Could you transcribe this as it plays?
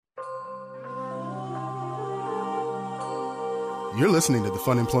You're listening to the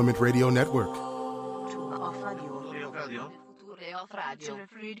Fun Employment Radio Network. The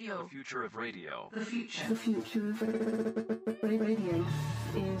future of radio. The future of radio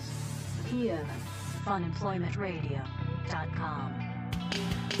is here. FunemploymentRadio.com.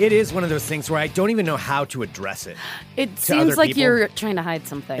 It is one of those things where I don't even know how to address it. It seems like you're trying to hide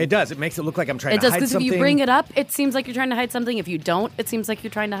something. It does. It makes it look like I'm trying to hide something. It does, because if you bring it up, it seems like you're trying to hide something. If you don't, it seems like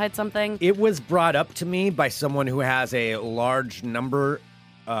you're trying to hide something. It was brought up to me by someone who has a large number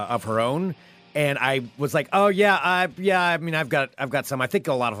of her own, and I was like, "Oh yeah, I mean, I've got some. I think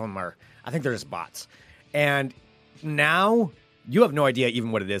a lot of them are. I think they're just bots." And now you have no idea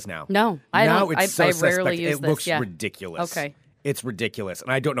even what it is now. No, I don't. It's so I suspect. rarely use it this. looks Yeah. ridiculous. Okay. It's ridiculous,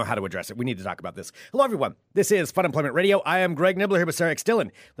 and I don't know how to address it. We need to talk about this. Hello, everyone. This is Fun Employment Radio. I am Greg Nibbler here with Sarah X.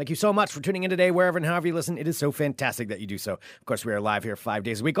 Dillon. Thank you so much for tuning in today, wherever and however you listen. It is so fantastic that you do so. Of course, we are live here 5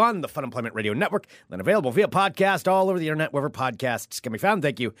 days a week on the Fun Employment Radio Network, then available via podcast all over the internet, wherever podcasts can be found.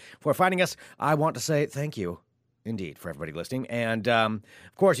 Thank you for finding us. I want to say thank you. Indeed, for everybody listening. And, of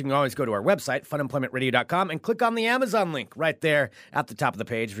course, you can always go to our website, funemploymentradio.com, and click on the Amazon link right there at the top of the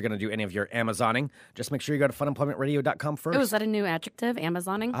page if you're going to do any of your Amazoning. Just make sure you go to funemploymentradio.com first. Oh, is that a new adjective,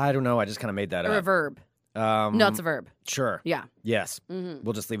 Amazoning? I don't know. I just kind of made that up. Or a verb? No, it's a verb. Sure. Yeah. Yes. Mm-hmm.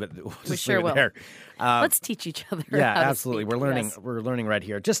 We'll just leave it. We sure will. There. Let's teach each other. Yeah, how to absolutely. speak. We're learning. Yes. We're learning right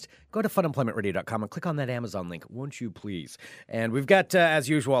here. Just go to funemploymentradio.com and click on that Amazon link, won't you please? And we've got, as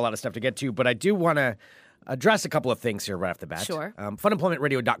usual, a lot of stuff to get to, but I do want to address a couple of things here right off the bat. Sure.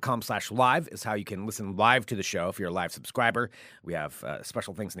 Funemploymentradio.com/live is how you can listen live to the show if you're a live subscriber. We have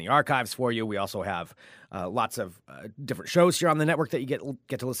special things in the archives for you. We also have lots of different shows here on the network that you get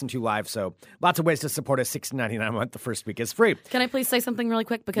to listen to live. So lots of ways to support us. $6.99 a month. The first week is free. Can I please say something really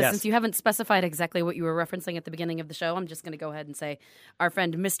quick? Because Yes. since you haven't specified exactly what you were referencing at the beginning of the show, I'm just going to go ahead and say our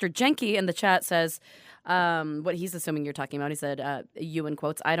friend Mr. Jenke in the chat says what he's assuming you're talking about. He said, you in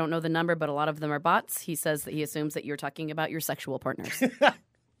quotes, I don't know the number, but a lot of them are bots. He says that he assumes that you're talking about your sexual partners.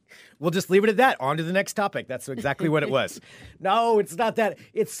 We'll just leave it at that. On to the next topic. That's exactly what it was. No, it's not that.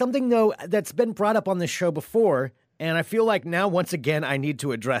 It's something, though, that's been brought up on this show before, and I feel like now, once again, I need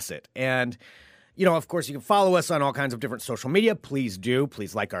to address it. And, you know, of course, you can follow us on all kinds of different social media. Please do.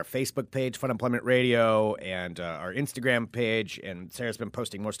 Please like our Facebook page, Fun Employment Radio, and our Instagram page. And Sarah's been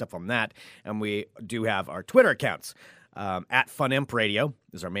posting more stuff on that. And we do have our Twitter accounts. At FunEmp Radio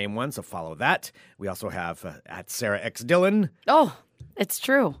is our main one, so follow that. We also have at Sarah X. Dillon. Oh, it's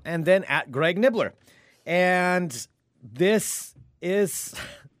true. And then at Greg Nibbler. And this is,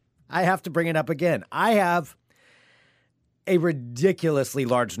 I have to bring it up again. I have a ridiculously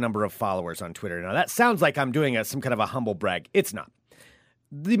large number of followers on Twitter. Now, that sounds like I'm doing some kind of a humble brag. It's not.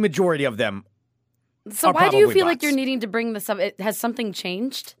 The majority of them So are why do you probably feel like bots. you're needing to bring this up? Has something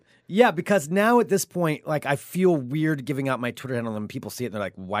changed? Yeah, because now at this point, like, I feel weird giving out my Twitter handle and people see it and they're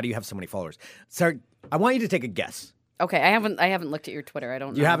like, why do you have so many followers? Sarah, I want you to take a guess. Okay, I haven't looked at your Twitter. I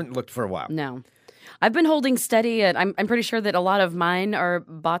don't know. You haven't looked for a while. No. I've been holding steady at, I'm pretty sure that a lot of mine are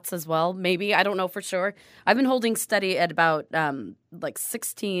bots as well. Maybe, I don't know for sure. I've been holding steady at about it's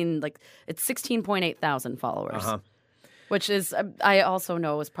 16.8 thousand followers. Uh-huh. Which is, I also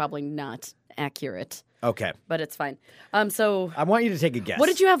know is probably not accurate. Okay. But it's fine. So I want you to take a guess. what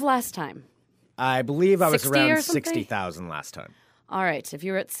did you have last time? I believe I was 60 around or something? 60,000 last time. All right, if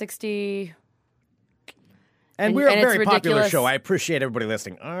you were at 60... And we're a and it's very popular ridiculous. show. I appreciate everybody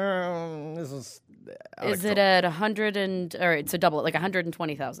listening. This is... Is it at 100 and... All right, so double it, like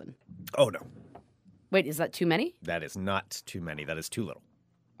 120,000. Oh, no. Wait, is that too many? That is not too many. That is too little.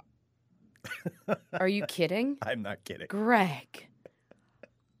 Are you kidding? I'm not kidding. Greg.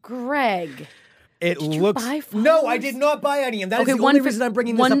 It Did you looks... buy No, I followers? did not buy any. And that is Okay, the only reason I'm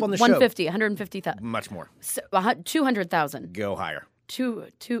bringing this up on the show. 150,000. Much more. 200,000. Go higher.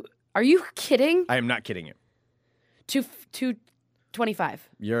 Are you kidding? I am not kidding you. 225.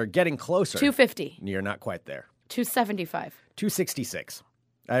 You're getting closer. 250. You're not quite there. 275. 266.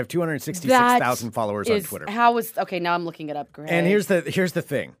 I have 266,000 followers on Twitter. Okay, now I'm looking it up, Greg. And here's the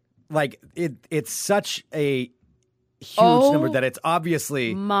thing. Like, it's such a huge Oh, number that it's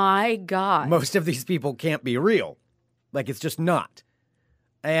obviously... My God. Most of these people can't be real. Like, it's just not.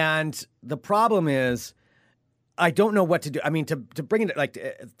 And the problem is, I don't know what to do. I mean, to bring it, like,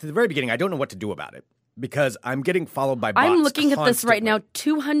 to the very beginning, I don't know what to do about it. Because I'm getting followed by bots I'm looking at this right constantly. now,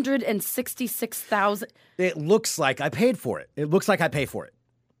 266,000. It looks like I paid for it. It looks like I pay for it.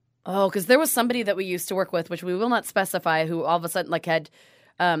 Oh, because there was somebody that we used to work with, which we will not specify, who all of a sudden like had,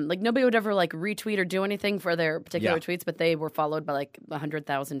 nobody would ever like retweet or do anything for their particular tweets, but they were followed by like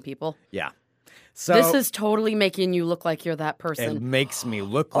 100,000 people. Yeah. So This is totally making you look like you're that it person. makes me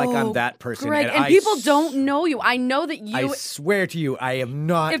look like I'm that person. Greg, and people don't know you. I know that you. I swear to you, I am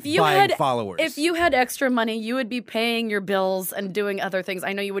not if you buying had followers. If you had extra money, you would be paying your bills and doing other things.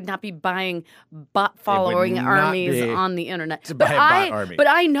 I know you would not be buying bot following not armies be on the internet. to buy a bot army. But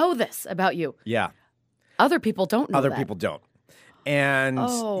I know this about you. Yeah. Other people don't know Other that. people don't. And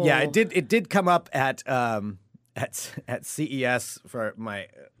Oh. yeah, it did come up at CES for my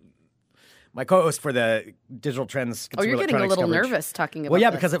co-host for the Digital Trends. Oh, you're Consumer getting a Electronics little coverage. nervous talking about Well,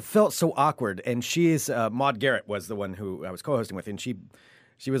 yeah, this. because it felt so awkward. And she's Maud Garrett was the one who I was co-hosting with, and she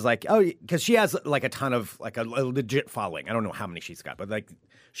was like, oh, because she has like a ton of like a legit following. I don't know how many she's got, but like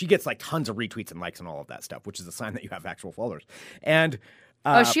she gets like tons of retweets and likes and all of that stuff, which is a sign that you have actual followers. And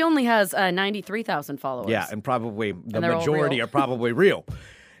she only has 93,000 followers. yeah, and probably the they're all majority real. are probably real.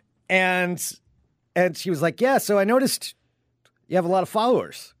 And she was like, yeah, so I noticed you have a lot of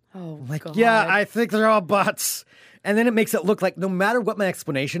followers. Oh, I'm like, God. yeah, I think they're all bots. And then it makes it look like no matter what my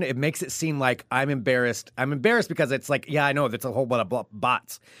explanation, it makes it seem like I'm embarrassed. I'm embarrassed because it's like, yeah, I know that's a whole bunch of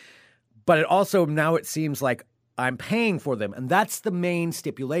bots. But it also now it seems like I'm paying for them. And that's the main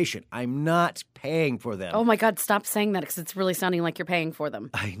stipulation. I'm not paying for them. Oh, my God, stop saying that because it's really sounding like you're paying for them.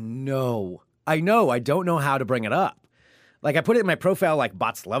 I know. I don't know how to bring it up. Like I put it in my profile like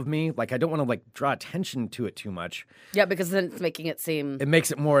bots love me. Like I don't want to like draw attention to it too much. Yeah, because then it's making it seem... It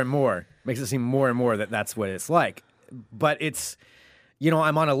makes it more and more. Makes it seem more and more that that's what it's like. But it's,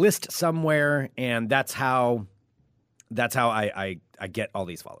 I'm on a list somewhere, and that's how I get all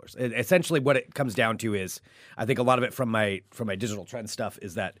these followers. Essentially, what it comes down to is, I think a lot of it from my digital trend stuff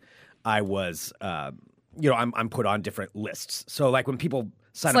is that I was, I'm put on different lists. So like when people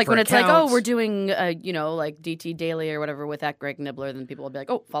sign It's up like for when it's like, accounts- oh, we're doing, like DT Daily or whatever with that Greg Nibbler, then people will be like,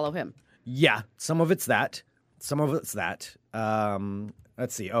 oh, follow him. Yeah, some of it's that.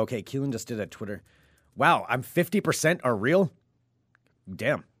 Let's see. Okay, Keelan just did a Twitter. Wow, I'm 50% are real?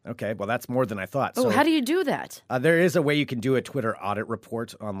 Damn. Okay, well, that's more than I thought. Oh, So, how do you do that? there is a way you can do a Twitter audit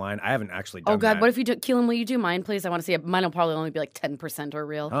report online. I haven't actually done Oh, God, that. what if you do... Keelan, will you do mine, please? I want to see it. Mine will probably only be like 10% or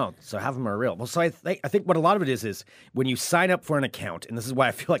real. Oh, so half of them are real. Well, so I think what a lot of it is when you sign up for an account, and this is why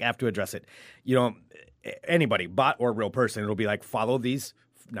I feel like I have to address it. Anybody, bot or real person, it'll be like, follow these.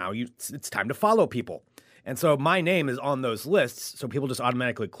 Now it's time to follow people. And so my name is on those lists, so people just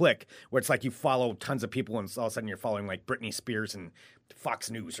automatically click, where it's like you follow tons of people, and all of a sudden you're following like Britney Spears and Fox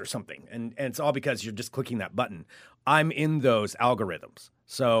News or something. And it's all because you're just clicking that button. I'm in those algorithms.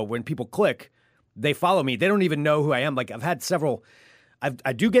 So when people click, they follow me. They don't even know who I am. Like I've had several,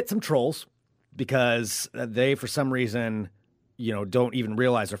 I do get some trolls because they, for some reason, don't even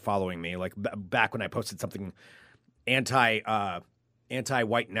realize they're following me. Like back when I posted something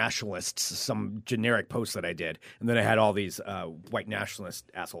anti-white nationalists, some generic post that I did, and then I had all these white nationalist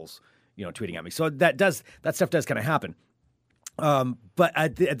assholes, tweeting at me. So that stuff does kind of happen. But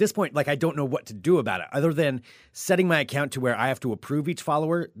at this point, like I don't know what to do about it, other than setting my account to where I have to approve each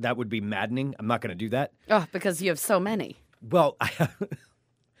follower. That would be maddening. I'm not going to do that. Oh, because you have so many. Well,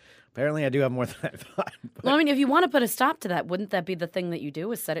 apparently I do have more than I thought. But, Well, I mean, if you want to put a stop to that, wouldn't that be the thing that you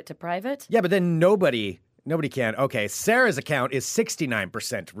do, is set it to private? yeah, but then nobody can. Okay, Sarah's account is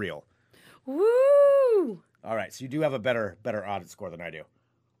 69% real. Woo! All right, so you do have a better audit score than I do.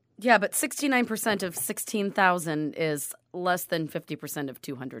 Yeah, but 69% of 16,000 is less than 50% of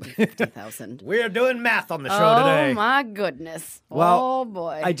 250,000. We're doing math on the show Oh, today. my goodness. Well, oh,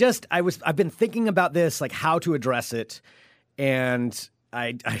 boy. I've been thinking about this, like how to address it, and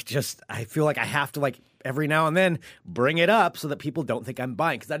I feel like I have to like every now and then bring it up so that people don't think I'm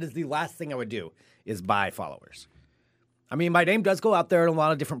buying, because that is the last thing I would do is buy followers. I mean, my name does go out there in a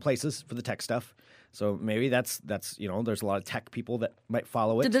lot of different places for the tech stuff. So maybe that's there's a lot of tech people that might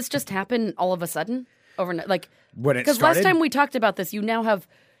follow it. Did this just happen all of a sudden? Overnight? Like, When it because last started? time we talked about this, you now have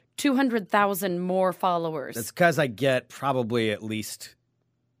 200,000 more followers. It's because I get probably at least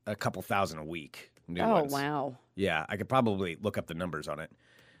a couple thousand a week. New oh, ones. wow. Yeah, I could probably look up the numbers on it.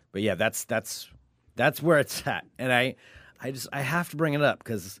 But yeah, that's where it's at. And I have to bring it up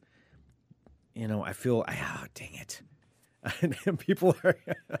because, I feel, dang it. And people are,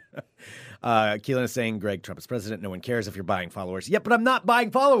 Keelan is saying, Greg, Trump is president. No one cares if you're buying followers. Yeah, but I'm not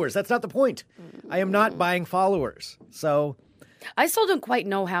buying followers. That's not the point. I am not buying followers. So I still don't quite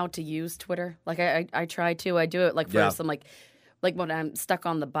know how to use Twitter. Like, I try to. I do it, like, for Yeah. some, like when I'm stuck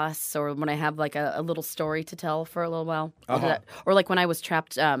on the bus or when I have, like, a little story to tell for a little while. I'll do that. Or, like, when I was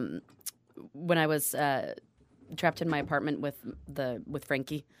trapped in my apartment with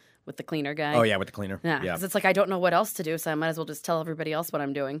Frankie, with the cleaner guy. Oh, yeah, with the cleaner. Yeah, Yeah. because it's like I don't know what else to do, so I might as well just tell everybody else what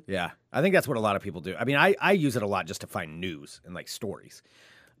I'm doing. Yeah. I think that's what a lot of people do. I mean, I use it a lot just to find news and like stories.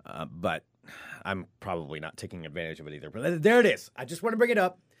 But I'm probably not taking advantage of it either. But there it is. I just want to bring it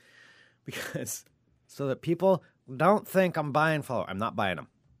up because so that people don't think I'm buying followers. I'm not buying them.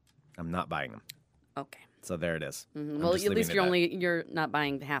 I'm not buying them. Okay. So there it is. Mm-hmm. Well, at least you're not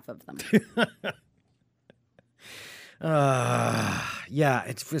buying half of them. Yeah,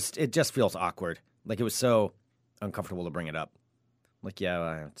 it just feels awkward. Like it was so uncomfortable to bring it up. Like,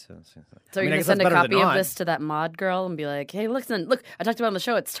 yeah. So you're going to send a copy of this to that mod girl and be like, hey, look, I talked about it on the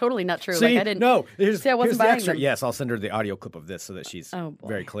show. It's totally not true. See, like, I didn't. No, I wasn't buying them. Yes, I'll send her the audio clip of this so that she's Oh,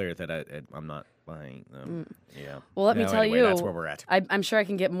 very clear that I'm not buying them. Yeah. Well, let me tell anyway, you. That's where we're at. I'm sure I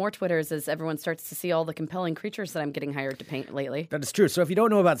can get more Twitters as everyone starts to see all the compelling creatures that I'm getting hired to paint lately. That is true. So if you don't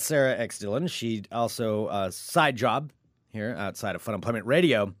know about Sarah X. Dillon, she also, side job here outside of Fun Employment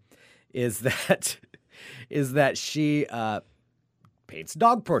Radio is that she paints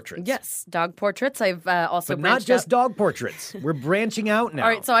dog portraits. Yes, dog portraits. I've also but not just out. dog portraits. We're branching out now. All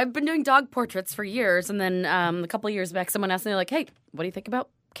right, so I've been doing dog portraits for years, and then a couple of years back, someone asked me like, "Hey, what do you think about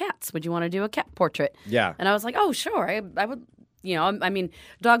cats? Would you want to do a cat portrait?" Yeah, and I was like, "Oh, sure, I would." You know, I mean,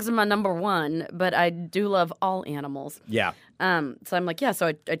 dogs are my number one, but I do love all animals. Yeah. So I'm like, yeah.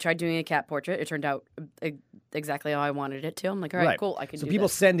 So I tried doing a cat portrait. It turned out exactly how I wanted it to. I'm like, all right, cool. I can do this. So people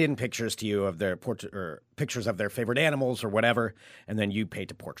send in pictures to you of their portrait or pictures of their favorite animals or whatever, and then you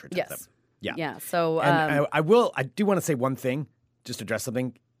paint a portrait of them. Yeah. Yeah. So and I do want to say one thing, just address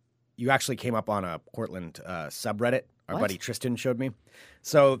something. You actually came up on a Portland subreddit. Our buddy Tristan showed me.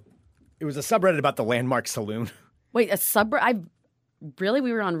 So it was a subreddit about the Landmark Saloon. Wait, a subreddit? Really?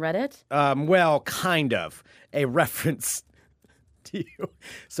 We were on Reddit? Well, kind of. A reference to you.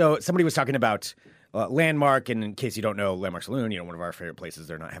 So somebody was talking about Landmark, and in case you don't know, Landmark Saloon, one of our favorite places,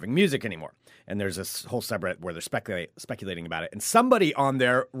 they're not having music anymore. And there's this whole subreddit where they're speculating about it. And somebody on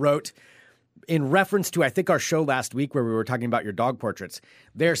there wrote, in reference to, I think, our show last week where we were talking about your dog portraits,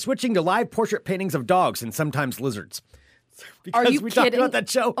 they're switching to live portrait paintings of dogs and sometimes lizards. Because Are you we kidding? talked about that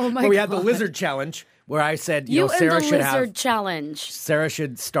show where we had the lizard challenge, where I said, Sarah should have lizard challenge. Sarah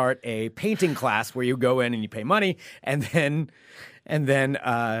should start a painting class where you go in and you pay money, and then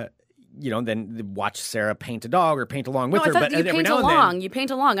watch Sarah paint a dog or paint along with her. But you paint along. You paint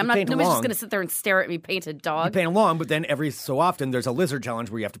along. Nobody's just along. going to sit there and stare at me paint a dog. You paint along, but then every so often there's a lizard challenge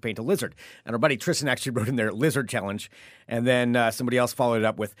where you have to paint a lizard. And our buddy Tristan actually wrote in there lizard challenge, and then somebody else followed it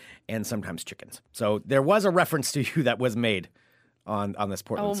up with and sometimes chickens. So there was a reference to you that was made on this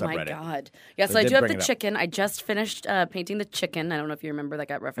Portland subreddit. Oh, my God. Yeah, so I do have the chicken. I just finished painting the chicken. I don't know if you remember that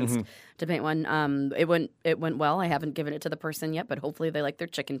got referenced to paint one. It went well. I haven't given it to the person yet, but hopefully they like their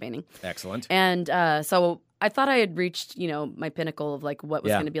chicken painting. Excellent. And so I thought I had reached, my pinnacle of like what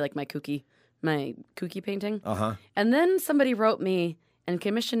was going to be like my kooky painting. Uh-huh. And then somebody wrote me and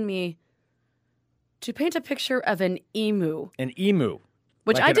commissioned me to paint a picture of an emu. An emu.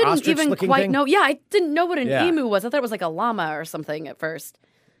 Which like I didn't even quite thing? know. Yeah, I didn't know what an emu was. I thought it was like a llama or something at first.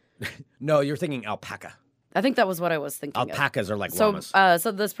 No, you're thinking alpaca. I think that was what I was thinking. Alpacas are like llamas.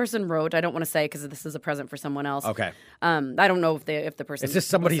 So this person wrote. I don't want to say because this is a present for someone else. Okay. I don't know if the person. It's just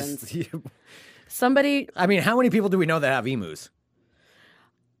somebody's. Somebody. I mean, how many people do we know that have emus?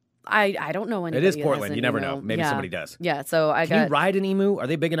 I don't know anybody. It is Portland. You never know. Maybe somebody does. Yeah. So Can you ride an emu? Are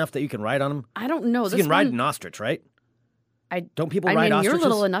they big enough that you can ride on them? I don't know. So you can ride an ostrich, right? Don't people ride ostriches? You're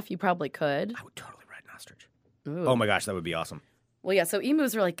little enough, you probably could. I would totally ride an ostrich. Ooh. Oh my gosh, that would be awesome. Well, yeah, so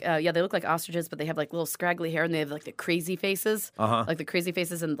emus are like, they look like ostriches, but they have like little scraggly hair and they have like the crazy faces. Uh-huh. Like the crazy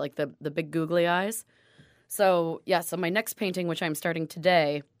faces and like the big googly eyes. So, yeah, so my next painting, which I'm starting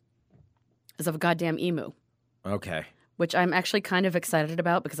today, is of a goddamn emu. Okay. Which I'm actually kind of excited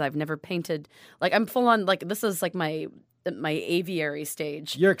about because I've never painted. Like, I'm full on, like, this is like my aviary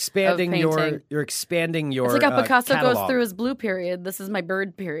stage. You're expanding your. It's like how Picasso catalog. goes through his blue period. This is my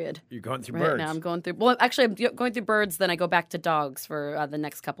bird period. You're going through right birds. Now I'm going through. Well, actually, I'm going through birds. Then I go back to dogs for the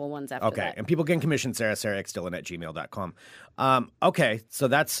next couple ones after that. Okay, and people can commission sarahxdillon@gmail.com. Okay, so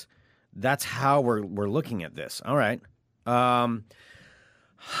that's how we're looking at this. All right.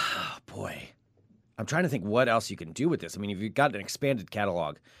 Boy, I'm trying to think what else you can do with this. I mean, if you've got an expanded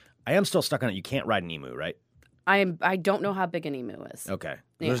catalog, I am still stuck on it. You can't ride an emu, right? I don't know how big an emu is. Okay.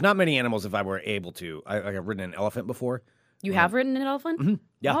 Yeah. There's not many animals if I were able to. I've ridden an elephant before. You have ridden an elephant? Mm-hmm.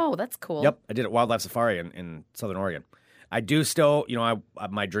 Yeah. Oh, that's cool. Yep. I did it wildlife safari in Southern Oregon. I do still,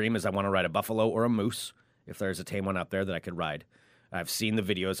 my dream is I want to ride a buffalo or a moose if there's a tame one out there that I could ride. I've seen the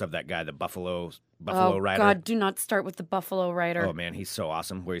videos of that guy, the buffalo rider. Oh, God, do not start with the buffalo rider. Oh, man, he's so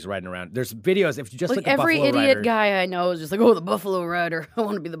awesome where he's riding around. There's videos, if you just look at every buffalo rider. Every idiot guy I know is just like, oh, the buffalo rider. I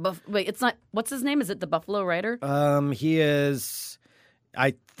want to be the buffalo. Wait, it's not, what's his name? Is it the buffalo rider? He is,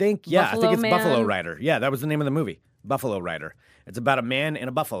 I think it's Man. Buffalo Rider. Yeah, that was the name of the movie, Buffalo Rider. It's about a man and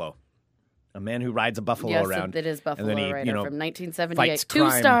a buffalo. A man who rides a buffalo Yes, around. it is Buffalo and then he, Rider from fights 1978. 2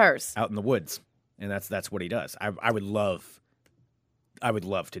 crime stars. out in the woods, and that's what he does. I would love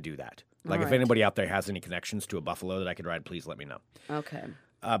to do that. Like, All if right. anybody out there has any connections to a buffalo that I could ride, please let me know. Okay.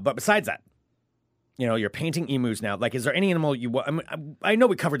 But besides that, you're painting emus now. Like, is there any animal you want? I mean, I know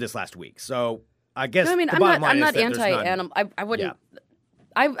we covered this last week, so I guess No, I mean, the I'm bottom not line is that there's none. anti-animal. I wouldn't. Yeah.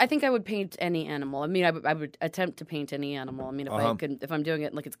 I think I would paint any animal. I mean, I would attempt to paint any animal. I mean, if I'm doing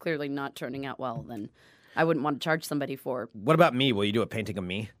it like it's clearly not turning out well, then I wouldn't want to charge somebody for. What about me? Will you do a painting of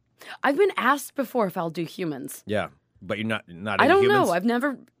me? I've been asked before if I'll do humans. Yeah, but you're not. I don't humans? know.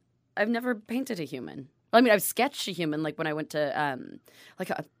 I've never painted a human. I mean, I've sketched a human, like when I went to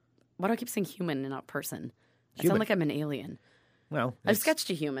why do I keep saying human and not person? I Human. sound like I'm an alien. Well, I've it's- sketched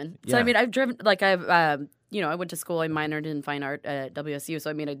a human. So Yeah. I mean, I've driven like I went to school. I minored in fine art at WSU. So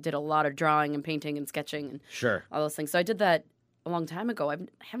I mean, I did a lot of drawing and painting and sketching and Sure. all those things. So I did that a long time ago. I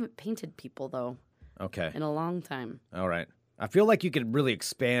haven't painted people though Okay. in a long time. All right. I feel like you could really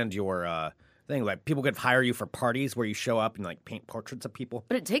expand your thing. Like, people could hire you for parties where you show up and like paint portraits of people.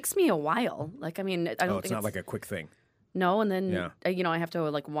 But it takes me a while. Like I mean, I don't think It's not like a quick thing. no. And then Yeah. I have to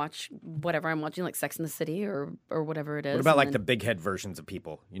like watch whatever I'm watching, like Sex in the City or whatever it is. What about and like then- the big head versions of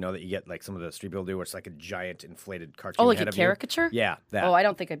people? That you get like some of the street people do, where it's like a giant inflated cartoon. Oh, like head a of you? caricature? Yeah, that. Oh, I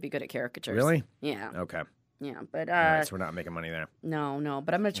don't think I'd be good at caricatures. Really? Yeah. Okay. Yeah. But All right, so we're not making money there. no.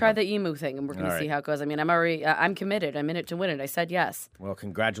 But I'm gonna try the emu thing, and we're gonna All see right. how it goes. I mean, I'm committed. I'm in it to win it. I said yes. Well,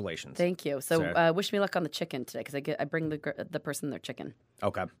 congratulations. Thank you. So Sure. wish me luck on the chicken today, because I bring the person their chicken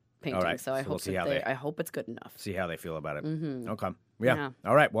Okay. painting. All right. So I we'll hope see that how I hope it's good enough. see how they feel about it. Mm-hmm. Okay. Yeah. Yeah.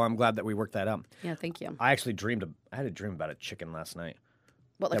 All right. Well, I'm glad that we worked that out. Yeah. Thank you. I actually I had a dream about a chicken last night.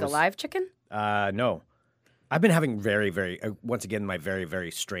 What, like that a was- live chicken? No. I've been having very, very, once again, my very,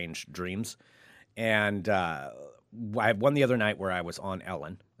 very strange dreams. And I had one the other night where I was on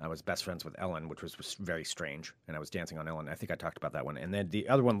Ellen. I was best friends with Ellen, which was very strange. And I was dancing on Ellen. I think I talked about that one. And then the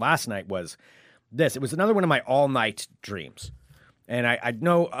other one last night was this. It was another one of my all-night dreams. And I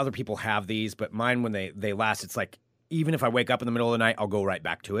know other people have these, but mine, when they last, it's like, even if I wake up in the middle of the night, I'll go right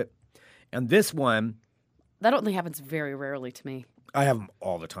back to it. And this one, That only happens very rarely to me. I have them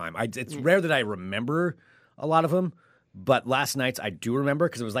all the time. It's rare that I remember a lot of them, but last night's I do remember,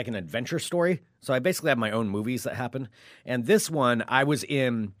 because it was like an adventure story. So I basically have my own movies that happen. And this one, I was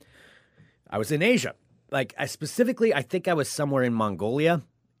in Asia. Like, I think I was somewhere in Mongolia,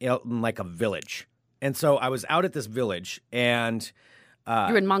 in like a village. And so I was out at this village, and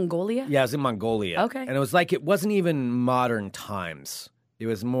You're in Mongolia? yeah, I was in Mongolia. Okay. And it was like, it wasn't even modern times. It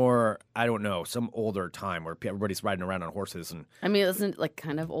was more, I don't know, some older time where everybody's riding around on horses. And I mean, isn't it like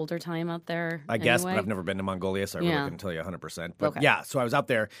kind of older time out there? I guess, anyway? but I've never been to Mongolia, so I really Yeah. couldn't tell you 100%. But Okay. yeah, so I was out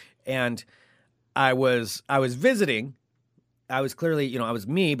there, and I was visiting. I was clearly, I was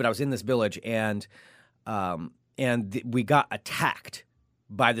me, but I was in this village, and we got attacked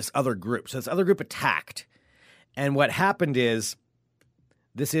by this other group. So this other group attacked, and what happened is,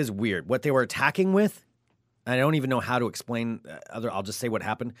 this is weird. What they were attacking with, I don't even know how to explain. I'll just say what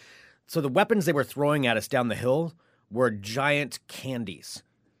happened. So the weapons they were throwing at us down the hill were giant candies.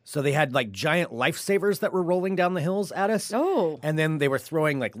 So they had like giant lifesavers that were rolling down the hills at us. Oh. And then they were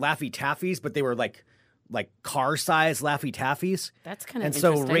throwing like Laffy Taffies, but they were like car-sized Laffy Taffies. That's kind of And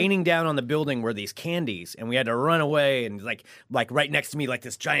so interesting. raining down on the building were these candies, and we had to run away. And like right next to me, like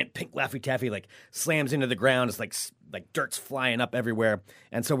this giant pink Laffy Taffy like slams into the ground. It's like dirt's flying up everywhere.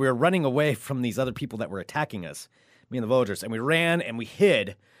 And so we were running away from these other people that were attacking us, me and the villagers. And we ran and we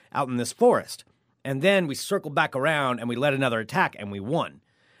hid out in this forest. And then we circled back around and we led another attack, and we won.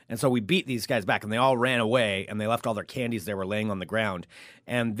 And so we beat these guys back, and they all ran away, and they left all their candies they were laying on the ground.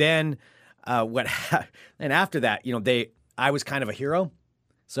 And then and after that, I was kind of a hero,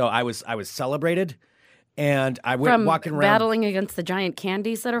 so I was celebrated, and I went From walking around battling against the giant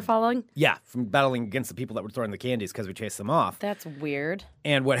candies that are falling? Yeah, from battling against the people that were throwing the candies, because we chased them off. That's weird.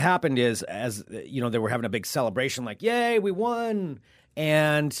 And what happened is, as they were having a big celebration, like, yay, we won.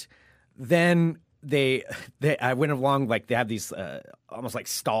 And then I went along, like, they have these almost like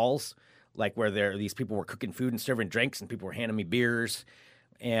stalls, like where these people were cooking food and serving drinks, and people were handing me beers.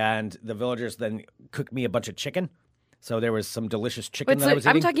 And the villagers then cooked me a bunch of chicken. So there was some delicious chicken Wait, that I was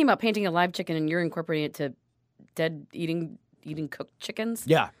eating. I'm talking about painting a live chicken, and you're incorporating it to dead eating cooked chickens?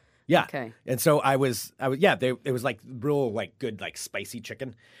 Yeah. Yeah. Okay. And so it was like real, like, good, like, spicy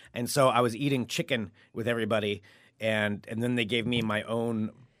chicken. And so I was eating chicken with everybody, and then they gave me my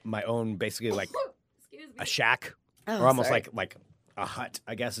own basically like a shack, or almost sorry. like a hut,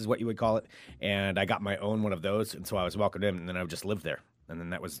 I guess is what you would call it. And I got my own one of those, and so I was welcomed in, and then I would just live there. And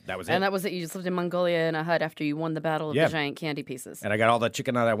then that was it. And that was it. You just lived in Mongolia in a hut after you won the battle of Yeah. the giant candy pieces. And I got all the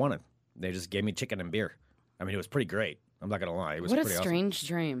chicken that I wanted. They just gave me chicken and beer. I mean, it was pretty great. I'm not going to lie. It was What a pretty strange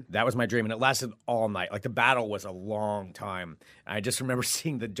dream. That was my dream, and it lasted all night. Like, the battle was a long time. I just remember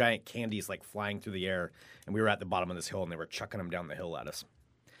seeing the giant candies, like, flying through the air, and we were at the bottom of this hill, and they were chucking them down the hill at us.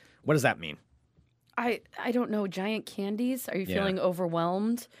 What does that mean? I don't know. Giant candies? Are you Yeah. feeling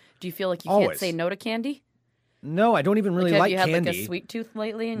overwhelmed? Do you feel like you Always. can't say no to candy? No, I don't even really Have like you had candy. like a sweet tooth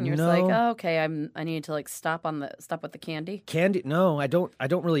lately, and you're No. just like, oh, okay, I need to like stop with the candy. Candy? No, I don't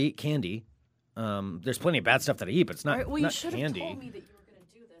really eat candy. There's plenty of bad stuff that I eat, but it's not, All right, well, you not should candy. have told me that you were going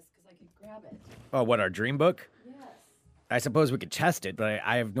to do this because I could grab it. Oh, what, our dream book? Yes. I suppose we could test it, but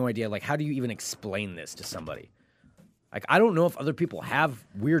I have no idea. Like, how do you even explain this to somebody? Like, I don't know if other people have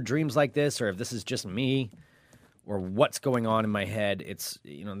weird dreams like this, or if this is just me, or what's going on in my head. It's,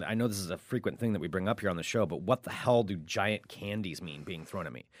 I know this is a frequent thing that we bring up here on the show, but what the hell do giant candies mean being thrown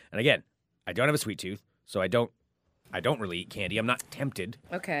at me? And again, I don't have a sweet tooth, so I don't really eat candy. I'm not tempted.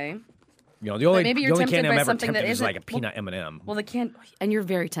 Okay. The only maybe you're the only tempted candy by I'm ever something that tempted is isn't- like a peanut M&M. Well, and you're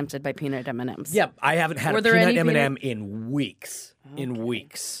very tempted by peanut M&Ms. Yeah, I haven't had Were a there peanut any M&M in weeks. In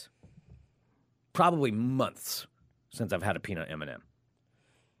weeks. Probably months since I've had a peanut M&M.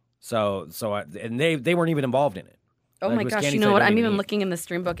 And they weren't even involved in it. Oh Like, my it was gosh! candies You know I what? don't I'm even even eat. looking in the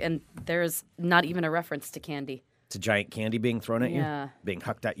stream book, and there's not even a reference to candy. It's a giant candy being thrown at you, Yeah. being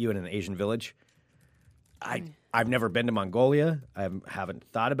hucked at you in an Asian village. I've never been to Mongolia. I haven't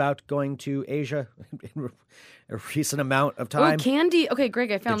thought about going to Asia in a recent amount of Oh, time. candy. Okay,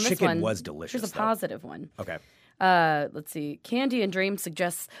 Greg, I found this chicken one. was delicious, Here's a though. positive one. Okay. Let's see. Candy and dream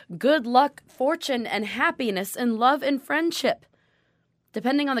suggests good luck, fortune, and happiness in love and friendship.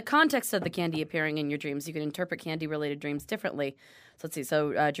 Depending on the context of the candy appearing in your dreams, you can interpret candy-related dreams differently. So let's see.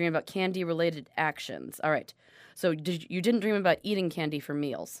 So dream about candy-related actions. All right. So you didn't dream about eating candy for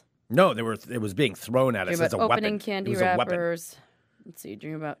meals. No, it was being thrown at us Dream as a about weapon. opening candy It was a weapon. wrappers. Let's see.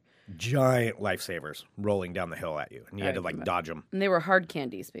 Dream about... Giant lifesavers rolling down the hill at you, and you had to Alright, like dodge them. And they were hard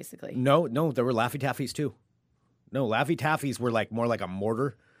candies, basically. No, there were Laffy Taffies too. No, Laffy Taffies were like more like a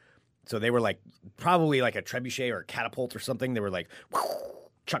mortar, so they were like probably like a trebuchet or a catapult or something. They were like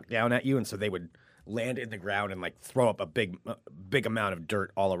chucked down at you, and so they would land in the ground and like throw up a big amount of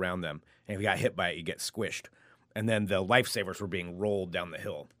dirt all around them. And if you got hit by it, you get squished. And then the lifesavers were being rolled down the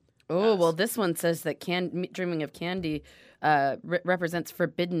hill. Oh, well, this one says that dreaming of candy represents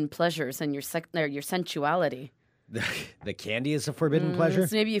forbidden pleasures and your sensuality. The candy is a forbidden pleasure.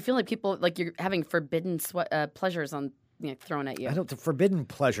 So maybe you feel like people, like you're having forbidden pleasures thrown at you. Forbidden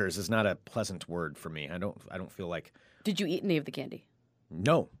pleasures is not a pleasant word for me. I don't feel like. Did you eat any of the candy?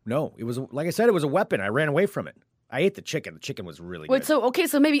 No. It was, like I said, it was a weapon. I ran away from it. I ate the chicken. The chicken was really good.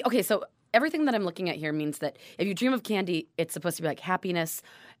 So everything that I'm looking at here means that if you dream of candy, it's supposed to be like happiness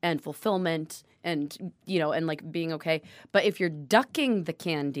and fulfillment and, and like being okay. But if you're ducking the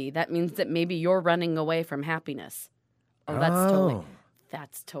candy, that means that maybe you're running away from happiness. Oh,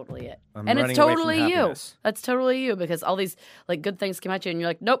 that's totally it. I'm and it's running away from totally you. happiness. That's totally you because all these like good things come at you and you're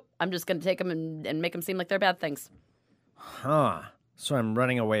like, nope, I'm just going to take them and make them seem like they're bad things. Huh. So I'm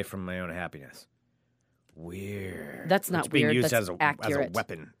running away from my own happiness. Weird. That's not it's being weird. used That's as a accurate.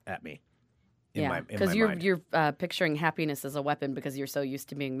 weapon at me. Because you're you're picturing happiness as a weapon because you're so used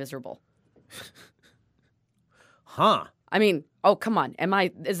to being miserable. Huh. I mean, oh come on,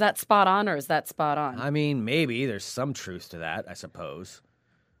 is that spot on or is that spot on? I mean, maybe there's some truth to that, I suppose.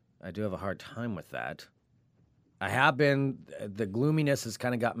 I do have a hard time with that. I have been, the gloominess has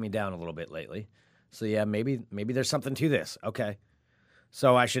kind of gotten me down a little bit lately. So yeah, maybe there's something to this. Okay.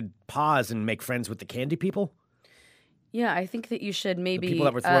 So I should pause and make friends with the candy people? Yeah, I think that you should maybe The people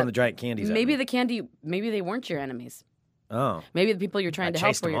that were throwing the giant candies at maybe me. the candy, maybe they weren't your enemies. Oh. Maybe the people you're trying I to help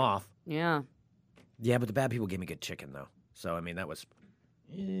chased them off. Yeah. Yeah, but the bad people gave me good chicken, though. So, I mean, that was...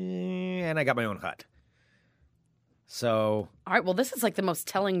 And I got my own hut. So... All right, well, this is like the most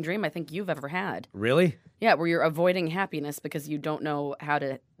telling dream I think you've ever had. Really? Yeah, where you're avoiding happiness because you don't know how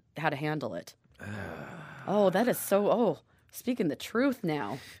to handle it. Oh, that is so... Oh, speaking the truth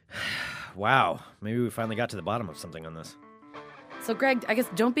now. Wow. Maybe we finally got to the bottom of something on this. So, Greg, I guess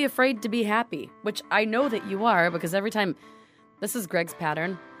don't be afraid to be happy, which I know that you are because every time... This is Greg's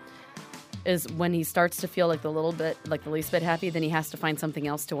pattern, is when he starts to feel like the least bit happy, then he has to find something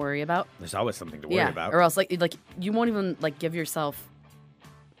else to worry about. There's always something to worry about. Or else, like you won't even like give yourself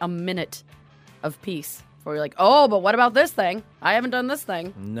a minute of peace where you're like, oh, but what about this thing? I haven't done this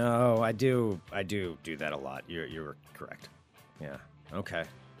thing. No, I do do that a lot. You're correct. Yeah. Okay.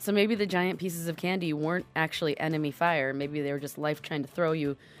 So maybe the giant pieces of candy weren't actually enemy fire. Maybe they were just life trying to throw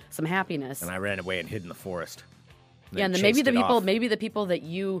you some happiness. And I ran away and hid in the forest. And then maybe the people that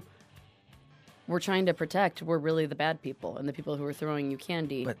you we're trying to protect, we're really the bad people and the people who are throwing you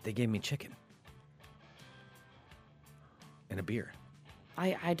candy. But they gave me chicken. And a beer.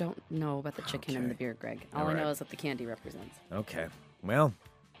 I don't know about the chicken and the beer, Greg. All I know is what the candy represents. Okay. Well,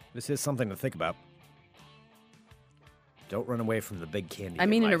 this is something to think about. Don't run away from the big candy. I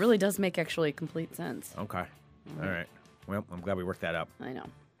mean, and it really does make actually complete sense. Okay. All right. Well, I'm glad we worked that out. I know.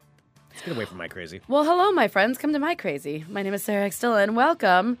 Let's get away from my crazy. Well, hello, my friends. Come to my crazy. My name is Sarah X. Dillon.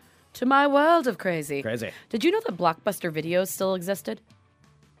 Welcome to my world of crazy. Crazy. Did you know that Blockbuster videos still existed?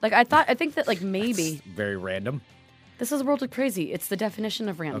 Like, I think that, like, maybe. That's very random. This is a world of crazy. It's the definition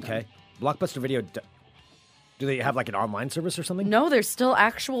of random. Okay. Blockbuster Video, do they have like an online service or something? No, there's still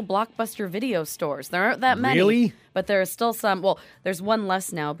actual Blockbuster video stores. There aren't that many. Really? But there are still some. Well, there's one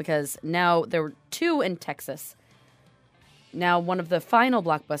less now because now there were 2 in Texas. Now one of the final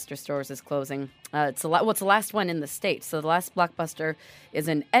Blockbuster stores is closing. It's the last one in the state. So the last Blockbuster is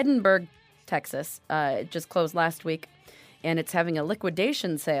in Edinburgh, Texas. It just closed last week, and it's having a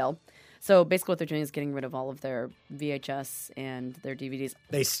liquidation sale. So basically what they're doing is getting rid of all of their VHS and their DVDs.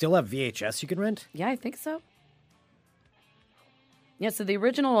 They still have VHS you can rent? Yeah, I think so. Yeah, so the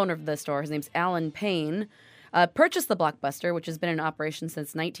original owner of the store, his name's Alan Payne, purchased the Blockbuster, which has been in operation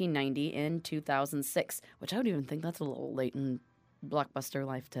since 1990 in 2006, which I would even think that's a little late in Blockbuster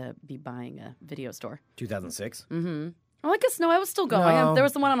life to be buying a video store. 2006? Mm-hmm. Well, I guess no, I was still going. No. There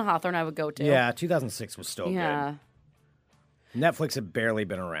was the one on Hawthorne I would go to. Yeah, 2006 was still Yeah. good. Netflix had barely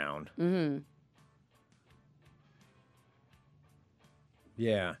been around. Mm-hmm.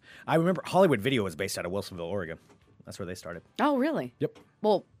 Yeah. I remember Hollywood Video was based out of Wilsonville, Oregon. That's where they started. Oh, really? Yep.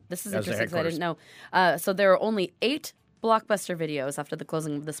 Well, this is That was their interesting because I didn't know. So there are only 8 Blockbuster videos after the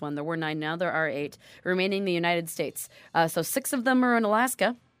closing of this one. There were 9, now there are 8, remaining in the United States. So 6 of them are in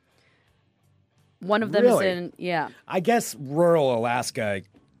Alaska. One of them Really? is in, yeah. I guess rural Alaska,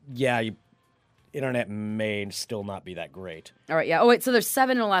 internet may still not be that great. All right, yeah. Oh, wait, so there's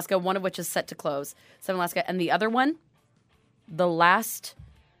 7 in Alaska, one of which is set to close. 7 in Alaska. And the other one, the last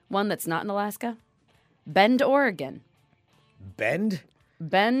one that's not in Alaska, Bend, Oregon. Bend?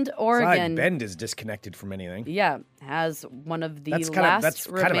 Bend, It's Oregon. not like Bend is disconnected from anything. Yeah, has one of the That's last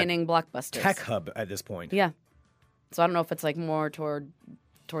kind of a remaining Blockbusters. Tech hub at this point. Yeah. So I don't know if it's like more toward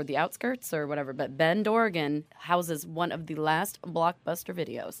the outskirts or whatever, but Bend, Oregon houses one of the last Blockbuster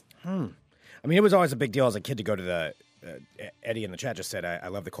videos. I mean, it was always a big deal as a kid to go to the. Eddie in the chat just said, "I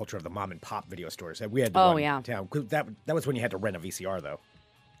love the culture of the mom and pop video stores." We had one yeah. town. That was when you had to rent a VCR, though.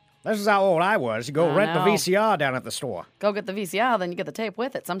 This is how old I was. You go I rent know. the VCR down at the store. Go get the VCR, then you get the tape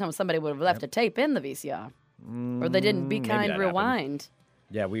with it. Sometimes somebody would have left a tape in the VCR. Or they didn't Be maybe Kind that rewind.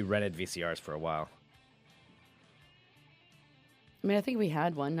 Yeah, we rented VCRs for a while. I mean, I think we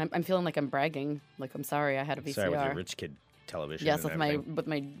had one. I'm feeling like I'm bragging. Like, I'm sorry I had a VCR. Sorry, with your rich kid television. Yes, and with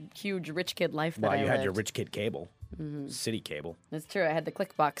my huge rich kid life that Well, I you had your lived. rich kid cable, city cable. That's true. I had the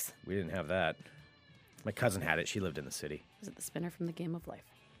click box. We didn't have that. My cousin had it. She lived in the city. Is it the spinner from the Game of Life?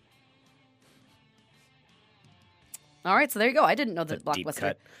 All right, so there you go. I didn't know that It's a deep Blockbuster.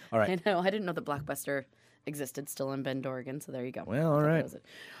 cut. All right. I know. I didn't know that Blockbuster existed still in Bend, Oregon. So there you go. Well, all I thought that right. was it.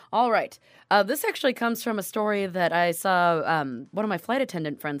 All right. This actually comes from a story that I saw one of my flight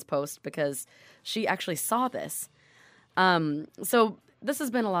attendant friends post because she actually saw this. So this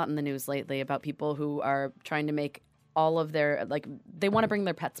has been a lot in the news lately about people who are trying to make all of their they want to bring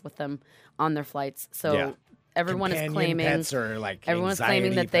their pets with them on their flights. So Yeah. everyone is Companion claiming pets or like everyone's anxiety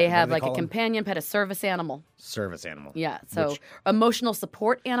claiming that pet- they what do have like a call 'em? companion pet, a service animal. Service animal. Yeah. So Which- emotional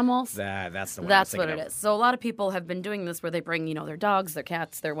support animals. That's the one. That's I was what thinking it of. is. So a lot of people have been doing this where they bring, their dogs, their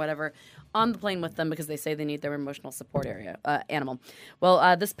cats, their whatever, on the plane with them because they say they need their emotional support animal.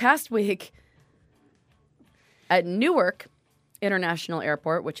 Well, this past week at Newark International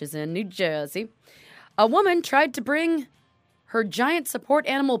Airport, which is in New Jersey, a woman tried to bring her giant support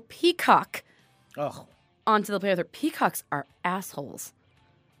animal peacock Oh, onto the plane with her. Peacocks are assholes.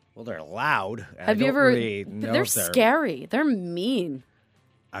 well, they're loud. Have you ever? They're scary. They're mean.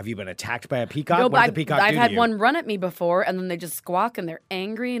 Have you been attacked by a peacock? No, What but did the peacock I've do had to you? one run at me before, and then they just squawk and they're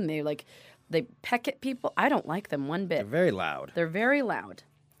angry and they peck at people. I don't like them one They're bit. very loud. They're very loud.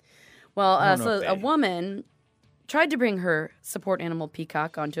 Well, I don't know so if a they- woman tried to bring her support animal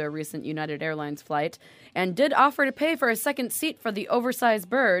peacock onto a recent United Airlines flight and did offer to pay for a second seat for the oversized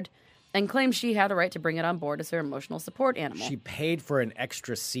bird and claimed she had a right to bring it on board as her emotional support animal. She paid for an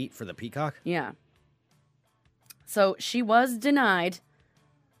extra seat for the peacock? Yeah. So she was denied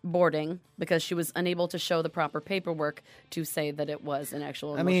boarding because she was unable to show the proper paperwork to say that it was an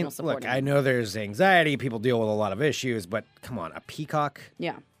actual I emotional mean, support look, animal. I know there's anxiety. People deal with a lot of issues, but come on, a peacock?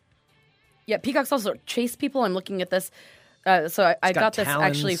 Yeah. Yeah, peacocks also chase people. I'm looking at this. So I got got this talons.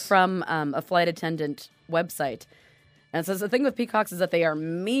 actually from a flight attendant website. And it says the thing with peacocks is that they are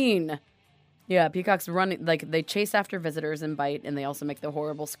mean. Yeah, peacocks run, like, they chase after visitors and bite, and they also make the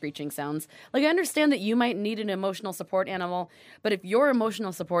horrible screeching sounds. Like, I understand that you might need an emotional support animal, but if your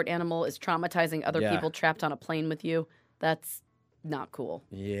emotional support animal is traumatizing other Yeah. people trapped on a plane with you, that's not cool.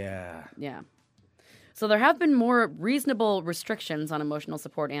 Yeah. Yeah. So there have been more reasonable restrictions on emotional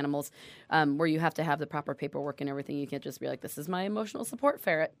support animals where you have to have the proper paperwork and everything. You can't just be like, this is my emotional support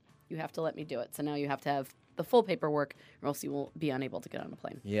ferret. You have to let me do it. So now you have to have the full paperwork or else you will be unable to get on a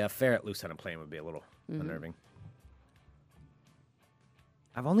plane. Yeah, ferret loose on a plane would be a little unnerving.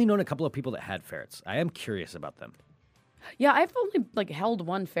 I've only known a couple of people that had ferrets. I am curious about them. Yeah, I've only held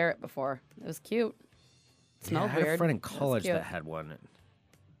one ferret before. It was cute. It smelled I had weird. a friend in It was college cute. that had one.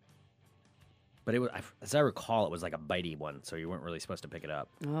 But it was, as I recall, it was like a bitey one, so you weren't really supposed to pick it up.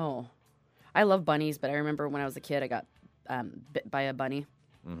 Oh. I love bunnies, but I remember when I was a kid, I got bit by a bunny.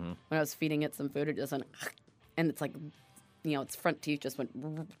 When I was feeding it some food, it just went, and it's like, its front teeth just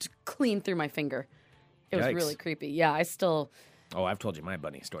went clean through my finger. It was Yikes. really creepy. Yeah, I still, Oh, I've told you my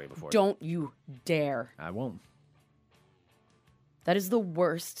bunny story before. don't you dare. I won't. That is the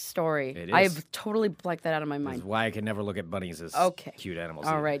worst story. It is. I've totally blanked that out of my That's mind. why I can never look at bunnies as Okay. cute animals.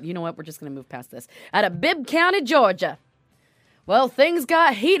 All either. right, you know what? We're just going to move past this. Out of Bibb County, Georgia. Well, things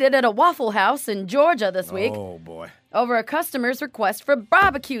got heated at a Waffle House in Georgia this week Oh, boy. over a customer's request for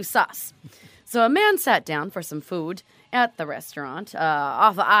barbecue sauce. So a man sat down for some food at the restaurant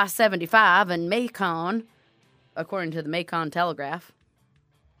off of I-75 in Macon, according to the Macon Telegraph.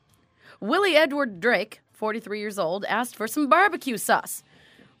 Willie Edward Drake, 43 years old, asked for some barbecue sauce.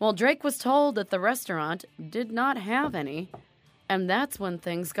 Well, Drake was told that the restaurant did not have any, and that's when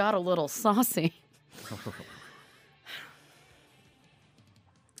things got a little saucy.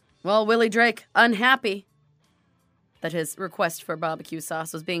 Well, Willie Drake, unhappy that his request for barbecue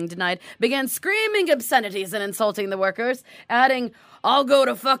sauce was being denied, began screaming obscenities and insulting the workers, adding, "I'll go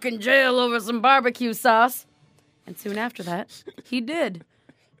to fucking jail over some barbecue sauce." And soon after that, he did.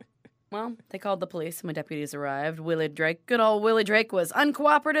 Well, they called the police, and when deputies arrived, good old Willie Drake was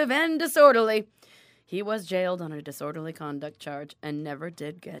uncooperative and disorderly. He was jailed on a disorderly conduct charge and never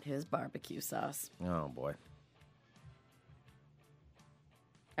did get his barbecue sauce. Oh, boy.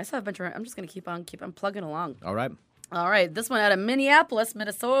 I saw a bunch of. I'm just going to keep on plugging along. All right. All right, this one out of Minneapolis,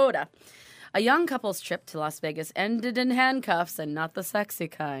 Minnesota. A young couple's trip to Las Vegas ended in handcuffs, and not the sexy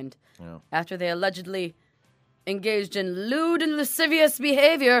kind, Oh. after they allegedly engaged in lewd and lascivious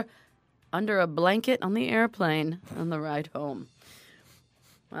behavior under a blanket on the airplane on the ride home.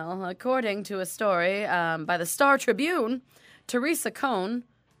 Well, according to a story by the Star Tribune, Teresa Cohn,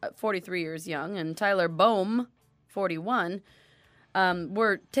 43 years young, and Tyler Boehm, 41,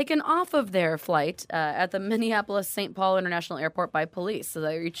 were taken off of their flight at the Minneapolis-St. Paul International Airport by police. So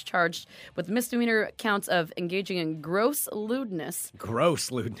they were each charged with misdemeanor counts of engaging in gross lewdness.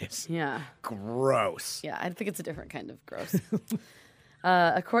 Gross lewdness. Yeah. Gross. Yeah, I think it's a different kind of gross.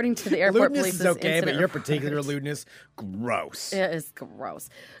 According to the airport Lewdness police's is okay, but incident your particular report. lewdness, gross. It is gross.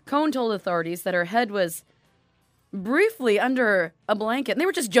 Cohn told authorities that her head was briefly under a blanket, and they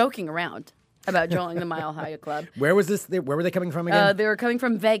were just joking around about joining the Mile High Club. Where was this? Where were they coming from again? They were coming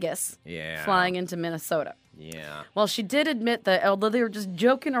from Vegas, Yeah. flying into Minnesota. Yeah. Well, she did admit that, although they were just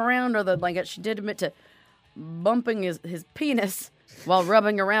joking around under the blanket, she did admit to bumping his penis while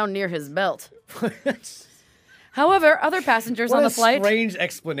rubbing around near his belt. However, other passengers on the flight... strange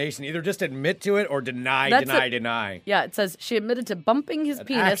explanation. Either just admit to it or deny. Yeah, it says she admitted to bumping his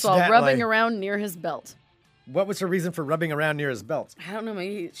penis while accident, rubbing like- around near his belt. What was her reason for rubbing around near his belt? I don't know,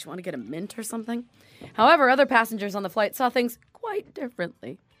 maybe she wanted to get a mint or something. However, other passengers on the flight saw things quite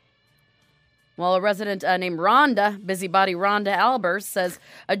differently. Well, a resident named Rhonda, busybody Rhonda Albers, says,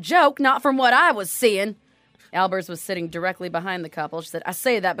 "A joke, not from what I was seeing." Albers was sitting directly behind the couple. She said, "I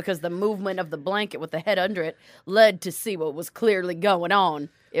say that because the movement of the blanket with the head under it led to see what was clearly going on.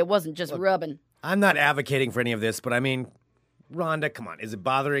 It wasn't just rubbing." I'm not advocating for any of this, but I mean, Rhonda, come on. Is it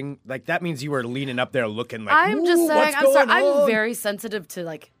bothering? Like, that means you were leaning up there looking like, I'm just "Ooh, saying, what's I'm sorry, going I'm on?" very sensitive to,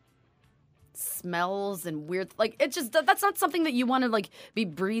 like, smells and weird, like, it's just, that's not something that you want to, like, be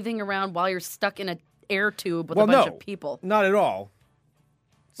breathing around while you're stuck in an air tube with a bunch of people. Not at all.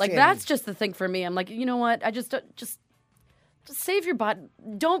 Like, Sam, that's just the thing for me. I'm like, you know what? I just save your body.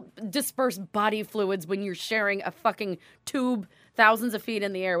 Don't disperse body fluids when you're sharing a fucking tube thousands of feet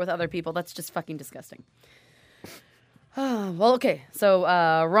in the air with other people. That's just fucking disgusting. Well, okay. So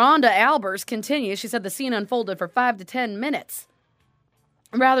Rhonda Albers continues. She said the scene unfolded for 5 to 10 minutes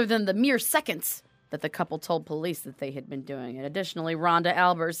rather than the mere seconds that the couple told police that they had been doing it. Additionally, Rhonda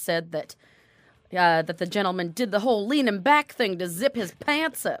Albers said that that the gentleman did the whole leaning back thing to zip his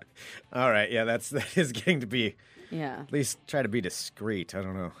pants up. All right, yeah, that is getting to be. Yeah. At least try to be discreet. I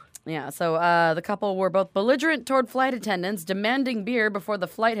don't know. Yeah, so the couple were both belligerent toward flight attendants, demanding beer before the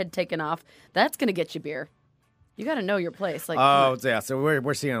flight had taken off. That's going to get you beer. You got to know your place. Like, yeah, so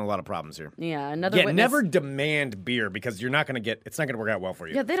we're seeing a lot of problems here. Yeah, another Yeah, witness. never demand beer because you're not going to get, it's not going to work out well for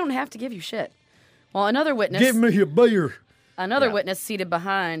you. Yeah, they don't have to give you shit. Well, another witness. Give me a beer. Another witness seated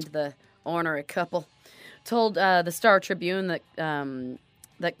behind the ornery couple told the Star Tribune that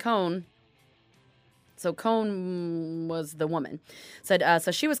that Cone. So Cone was the woman. Said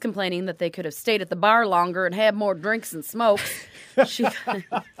so she was complaining that they could have stayed at the bar longer and had more drinks and smokes. She okay.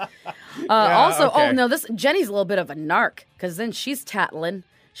 this Jenny's a little bit of a narc because then she's tattling.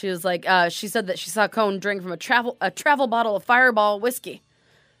 She was like, she said that she saw Cone drink from a travel bottle of Fireball whiskey,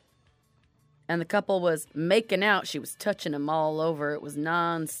 and the couple was making out. She was touching him all over. It was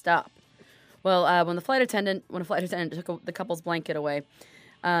nonstop. Well, when a flight attendant took the couple's blanket away,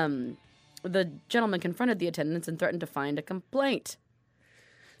 the gentleman confronted the attendants and threatened to file a complaint.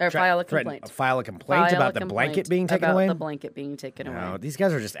 File a complaint. File a complaint about the blanket being taken away? About the blanket being taken away. No, these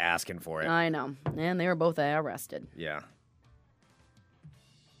guys are just asking for it. I know. And they were both arrested. Yeah.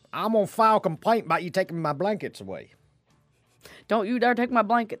 I'm going to file a complaint about you taking my blankets away. Don't you dare take my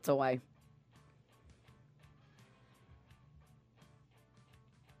blankets away.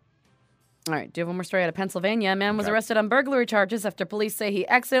 All right, do you have one more story out of Pennsylvania? A man was arrested on burglary charges after police say he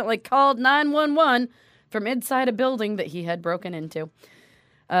accidentally called 911 from inside a building that he had broken into.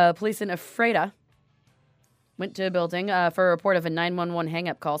 Police in Ephrata went to a building for a report of a 911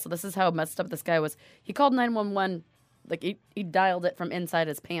 hang-up call. So this is how messed up this guy was. He called 911, like he dialed it from inside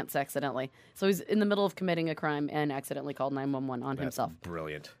his pants accidentally. So he's in the middle of committing a crime and accidentally called 911 on himself.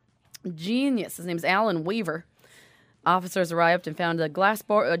 Brilliant. Genius. His name's Alan Weaver. Officers arrived and found the glass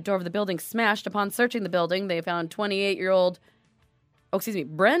door of the building smashed. Upon searching the building, they found Brendan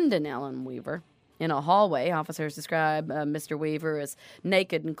Allen Weaver in a hallway. Officers describe Mr. Weaver as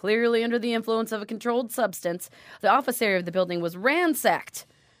naked and clearly under the influence of a controlled substance. The office area of the building was ransacked,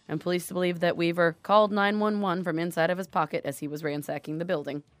 and police believe that Weaver called 911 from inside of his pocket as he was ransacking the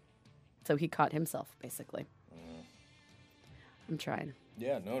building. So he caught himself, basically. I'm trying.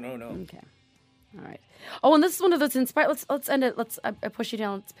 Yeah, no. Okay. All right. Oh, and this is one of those inspired. Let's end it. I push you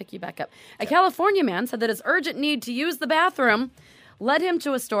down. Let's pick you back up. A California man said that his urgent need to use the bathroom led him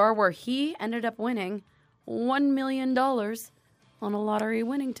to a store where he ended up winning $1 million on a lottery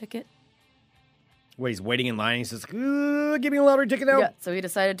winning ticket. Wait, he's waiting in line. He says, "Give me a lottery ticket now." Yeah, so he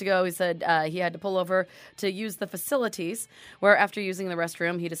decided to go. He said he had to pull over to use the facilities, where after using the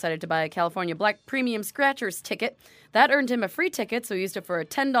restroom, he decided to buy a California Black Premium Scratchers ticket. That earned him a free ticket, so he used it for a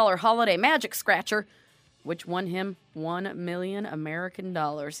 $10 holiday magic scratcher, which won him $1 million American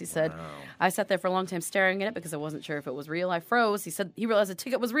dollars. He said, I sat there for a long time staring at it because I wasn't sure if it was real. I froze. He said he realized the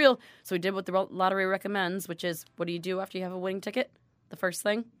ticket was real, so he did what the lottery recommends, which is, what do you do after you have a winning ticket? The first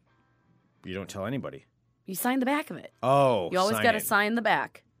thing? You don't tell anybody. You sign the back of it. Oh, you always got to sign the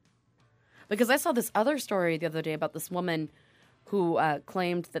back. Because I saw this other story the other day about this woman who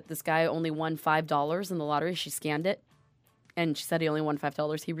claimed that this guy only won $5 in the lottery. She scanned it, and she said he only won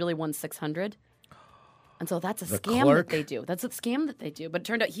 $5. He really won $600. And so that's a scam that they do. That's a scam that they do. But it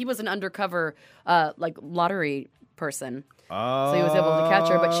turned out he was an undercover lottery person. So he was able to catch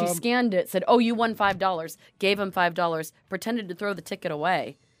her. But she scanned it, said, "Oh, you won $5." Gave him $5, pretended to throw the ticket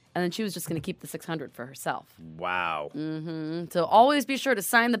away. And then she was just going to keep the $600 for herself. Wow. Mm-hmm. So always be sure to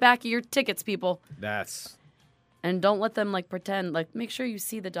sign the back of your tickets, people. And don't let them pretend. Make sure you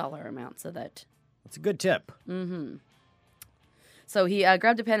see the dollar amount so that. That's a good tip. Mm-hmm. So he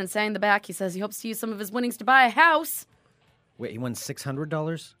grabbed a pen and signed the back. He says he hopes to use some of his winnings to buy a house. Wait, he won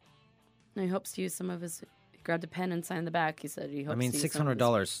 $600? No, he hopes to use some of his. He grabbed a pen and signed the back. He said he hopes. I mean, to use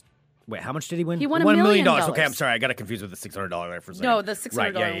 $600. Wait, how much did he win? He won $1 million. Okay, I'm sorry. I got confused with the $600 there for a second. No, the $600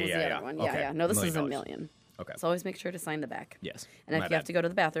 right, was the other one. Yeah, okay. yeah. No, this is $1 million. Okay. So always make sure to sign the back. Yes. And if you have to go to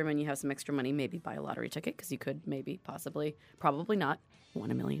the bathroom and you have some extra money, maybe buy a lottery ticket because you could probably not,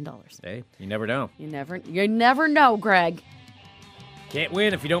 win $1 million. Hey, you never know. You never know, Greg. Can't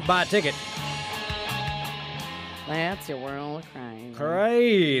win if you don't buy a ticket. That's your world of crazy.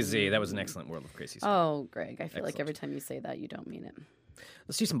 Crazy. That was an excellent World of Crazy. Oh, Greg, I feel like every time you say that, you don't mean it.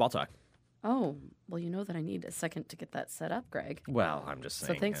 Let's do some ball talk. Oh, well, you know that I need a second to get that set up, Greg. Well, I'm just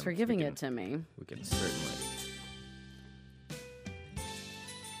saying. So thanks for giving it to me. We can certainly.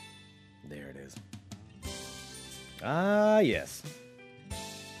 There it is. Ah, yes.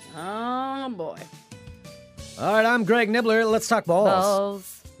 Oh, boy. All right, I'm Greg Nibbler. Let's talk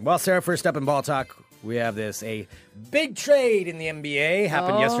balls. Well, Sarah, first up in ball talk, we have a big trade in the NBA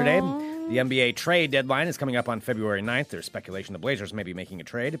happened yesterday. The NBA trade deadline is coming up on February 9th. There's speculation the Blazers may be making a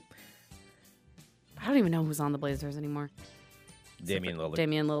trade. I don't even know who's on the Blazers anymore. Damian Lillard.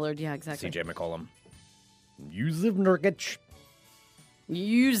 Damian Lillard, yeah, exactly. CJ McCollum. Yusuf Nurkic.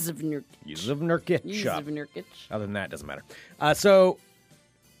 Yusuf Nurkic. Nurkic. Other than that, it doesn't matter. So,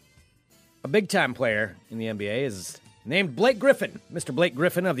 a big-time player in the NBA is named Blake Griffin, Mr. Blake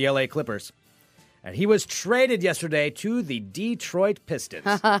Griffin of the LA Clippers. And he was traded yesterday to the Detroit Pistons.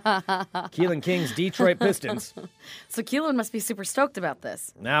 Keelan King's Detroit Pistons. So Keelan must be super stoked about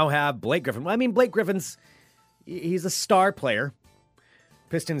this. Now have Blake Griffin. Well, I mean, Blake Griffin's, he's a star player.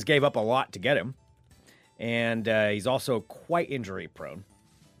 Pistons gave up a lot to get him. And he's also quite injury-prone.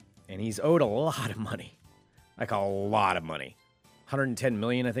 And he's owed a lot of money. Like a lot of money. $110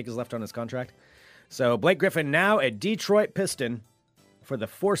 million, I think, is left on his contract. So Blake Griffin now a Detroit Piston for the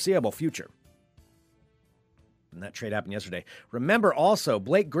foreseeable future. And that trade happened yesterday. Remember also,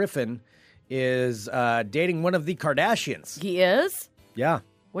 Blake Griffin is dating one of the Kardashians. He is? Yeah.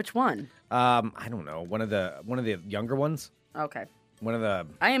 Which one? I don't know. One of the younger ones. Okay. One of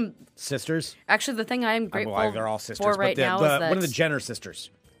the sisters. Actually, the thing I am grateful they're all sisters, for right now is that one of the Jenner sisters.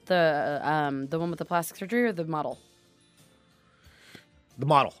 The one with the plastic surgery or the model? The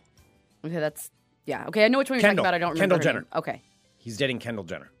model. Okay, that's yeah. Okay, I know which one you're talking about. I don't remember. Kendall Jenner. Name. Okay. He's dating Kendall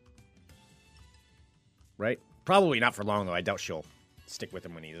Jenner. Right? Probably not for long though. I doubt she'll stick with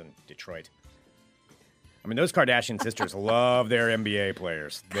him when he's in Detroit. I mean, those Kardashian sisters love their NBA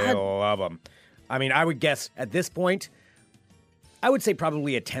players. They love them. I mean, I would guess at this point, I would say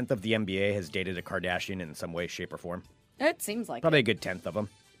probably a tenth of the NBA has dated a Kardashian in some way, shape, or form. It seems like probably a good tenth of them.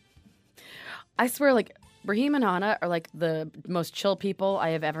 I swear, like, Raheem and Anna are like the most chill people I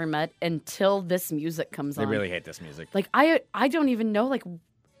have ever met until this music comes on. They really hate this music. Like, I don't even know, like,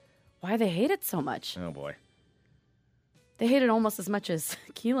 why they hate it so much. Oh, boy. They hate it almost as much as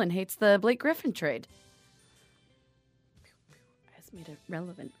Keelan hates the Blake Griffin trade. I just made it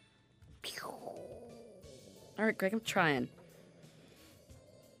relevant. All right, Greg, I'm trying.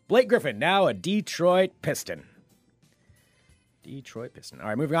 Blake Griffin, now a Detroit Piston. Detroit Piston. All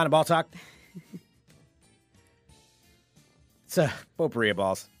right, moving on to ball talk. It's a potpourri of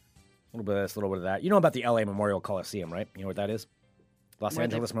balls. A little bit of this, a little bit of that. You know about the LA Memorial Coliseum, right? You know what that is? Los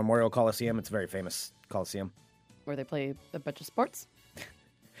Angeles Memorial Coliseum. It's a very famous coliseum. Where they play a bunch of sports?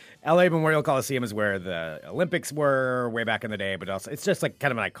 LA Memorial Coliseum is where the Olympics were way back in the day, but also it's just like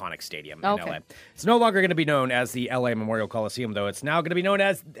kind of an iconic stadium in LA. It's no longer going to be known as the LA Memorial Coliseum, though. It's now going to be known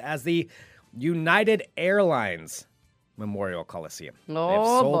as the United Airlines Memorial Coliseum. Oh, They've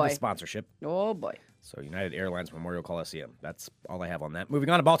sold boy. the sponsorship. Oh, boy. So United Airlines Memorial Coliseum. That's all I have on that. Moving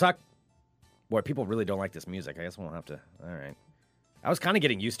on to ball talk. Boy, people really don't like this music. I guess we'll have to. All right. I was kind of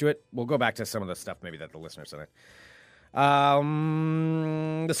getting used to it. We'll go back to some of the stuff maybe that the listeners said.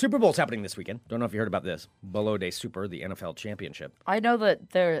 The Super Bowl's happening this weekend. Don't know if you heard about this. Bolo de Super, the NFL championship. I know that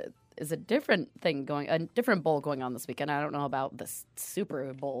there is a different bowl going on this weekend. I don't know about the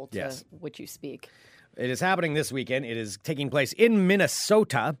Super Bowl to which you speak. It is happening this weekend. It is taking place in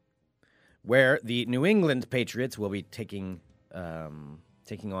Minnesota, where the New England Patriots will be taking on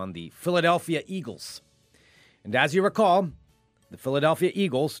the Philadelphia Eagles. And as you recall, the Philadelphia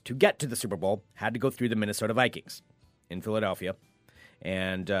Eagles, to get to the Super Bowl, had to go through the Minnesota Vikings in Philadelphia.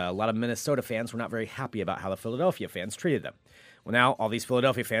 And a lot of Minnesota fans were not very happy about how the Philadelphia fans treated them. Well, now all these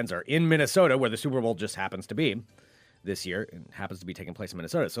Philadelphia fans are in Minnesota, where the Super Bowl just happens to be this year, and happens to be taking place in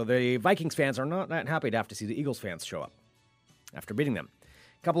Minnesota. So the Vikings fans are not that happy to have to see the Eagles fans show up after beating them.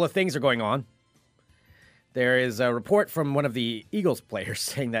 A couple of things are going on. There is a report from one of the Eagles players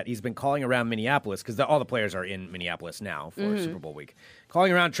saying that he's been calling around Minneapolis, because all the players are in Minneapolis now for Super Bowl week,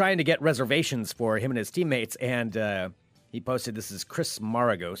 calling around trying to get reservations for him and his teammates, and he posted, this is Chris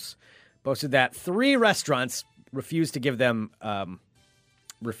Maragos, posted that 3 restaurants refused to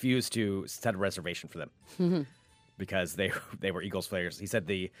set a reservation for them because they were Eagles players. He said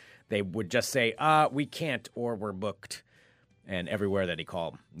they would just say, we can't, or we're booked, and everywhere that he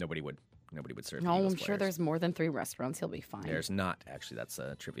called, nobody would serve. No, I'm sure there's more than 3 restaurants. He'll be fine. There's not, actually. That's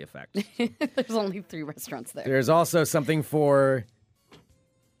a trivia fact. There's only 3 restaurants there. There's also something for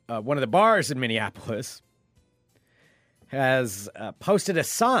one of the bars in Minneapolis has posted a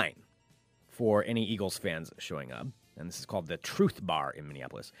sign for any Eagles fans showing up. And this is called the Truth Bar in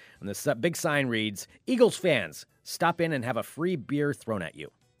Minneapolis. And this big sign reads, Eagles fans, stop in and have a free beer thrown at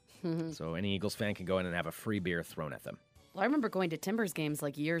you. So any Eagles fan can go in and have a free beer thrown at them. Well, I remember going to Timbers games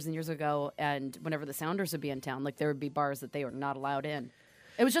like years and years ago, and whenever the Sounders would be in town, like there would be bars that they were not allowed in.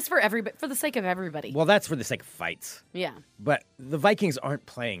 It was just for the sake of everybody. Well, that's for the sake of fights. Yeah. But the Vikings aren't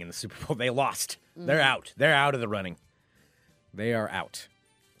playing in the Super Bowl. They lost. They're out. They're out of the running. They are out.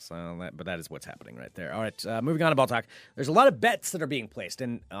 But that is what's happening right there. All right, moving on to ball talk. There's a lot of bets that are being placed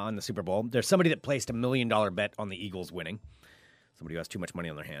on the Super Bowl. There's somebody that placed $1 million bet on the Eagles winning. Somebody who has too much money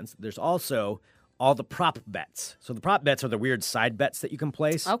on their hands. There's also all the prop bets. So the prop bets are the weird side bets that you can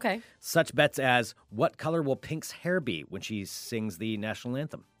place. Okay. Such bets as, what color will Pink's hair be when she sings the national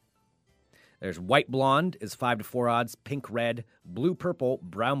anthem? There's white blonde is 5 to 4 odds, pink red, blue purple,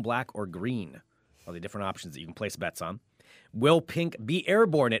 brown black, or green. All the different options that you can place bets on. Will Pink be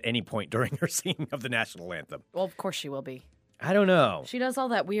airborne at any point during her singing of the national anthem? Well, of course she will be. I don't know. She does all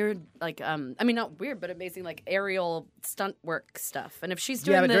that weird, not weird, but amazing, aerial stunt work stuff. And if she's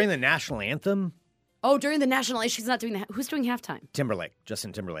doing during the national anthem? Oh, during the national, she's not doing who's doing halftime?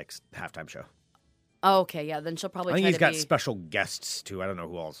 Justin Timberlake's halftime show. Oh, okay, yeah, then she'll probably I think he's got special guests, too. I don't know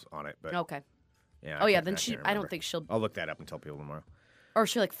who all's on it, but... Okay. Yeah. Then I don't think she'll... I'll look that up and tell people tomorrow. Or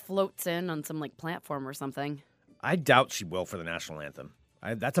she, floats in on some, platform or something. I doubt she will for the national anthem.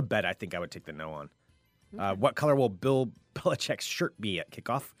 That's a bet I think I would take the no on. Okay. What color will Bill Belichick's shirt be at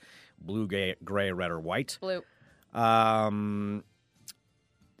kickoff? Blue, gray, red, or white? Blue.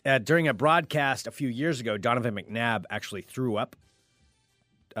 During a broadcast a few years ago, Donovan McNabb actually threw up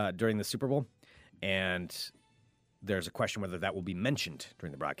during the Super Bowl, and there's a question whether that will be mentioned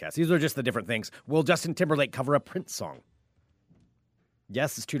during the broadcast. These are just the different things. Will Justin Timberlake cover a Prince song?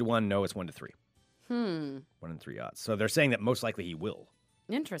 Yes, it's 2 to 1. No, it's 1 to 3. 1 in 3 odds. So they're saying that most likely he will.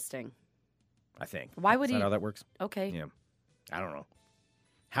 Interesting. I think. Why would Is that how that works? Okay. Yeah. I don't know.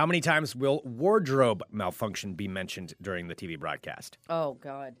 How many times will wardrobe malfunction be mentioned during the TV broadcast? Oh,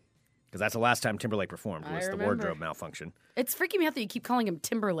 God. Because that's the last time Timberlake performed, was the wardrobe malfunction. It's freaking me out that you keep calling him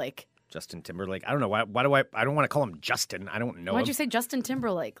Timberlake. Justin Timberlake. I don't know. Why do I don't want to call him Justin. I don't know. Why'd you say Justin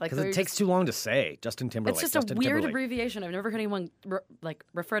Timberlake? Because it takes too long to say. Justin Timberlake. It's just a weird abbreviation. I've never heard anyone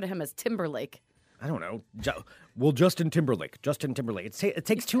refer to him as Timberlake. I don't know. Justin Timberlake. It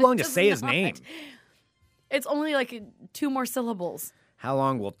takes too long to say his name. It's only 2 more syllables. How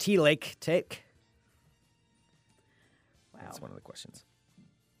long will T-Lake take? Wow. That's one of the questions.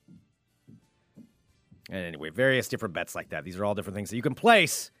 And anyway, various different bets like that. These are all different things that you can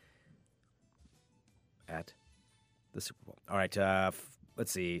place at the Super Bowl. All right,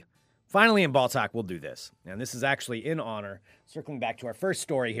 let's see. Finally in Ball Talk, we'll do this. And this is actually in honor, circling back to our first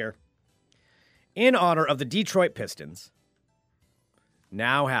story here, in honor of the Detroit Pistons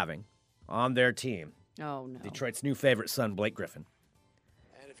now having on their team Detroit's new favorite son, Blake Griffin.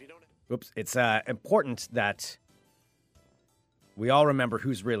 It's important that we all remember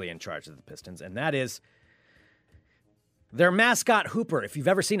who's really in charge of the Pistons, and that is their mascot, Hooper. If you've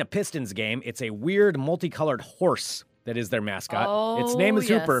ever seen a Pistons game, it's a weird multicolored horse that is their mascot. Its name is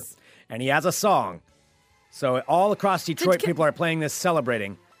Hooper, and he has a song. So all across Detroit, people are playing this,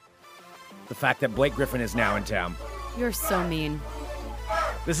 celebrating the fact that Blake Griffin is now in town. You're so mean.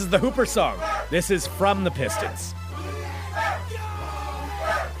 This is the Hooper song. This is from the Pistons.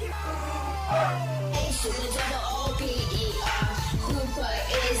 Hooper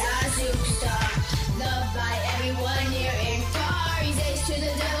is our superstar, loved by everyone near and far. He's H to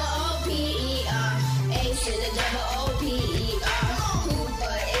the double O-P-E-R, H to the double O-P-E-R.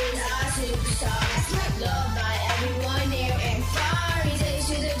 Hooper is our superstar, loved by everyone near and far. He's H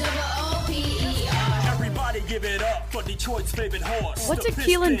to the double O-P-E-R. Everybody give it up for Detroit's favorite horse. What did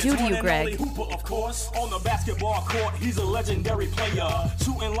Keelan do to you, Greg? Hooper, of course. On the basketball court, he's a legendary player.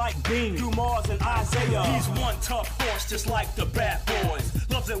 Shooting like Bean, through Mars and Isaiah. He's one tough horse, just like the bad boys.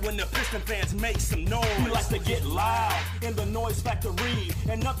 Loves it when the Piston fans make some noise. He likes to get loud in the noise factory,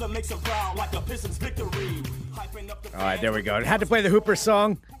 and nothing makes him proud like a Pistons victory. All right, there we go. I had to play the Hooper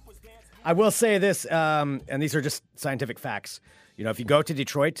song. I will say this, and these are just scientific facts. You know, if you go to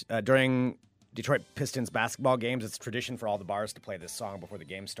Detroit during Detroit Pistons basketball games, it's tradition for all the bars to play this song before the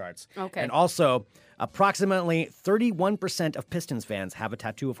game starts. Okay. And also, approximately 31% of Pistons fans have a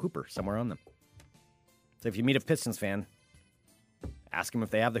tattoo of Hooper somewhere on them. So if you meet a Pistons fan, ask them if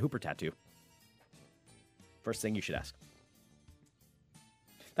they have the Hooper tattoo. First thing you should ask.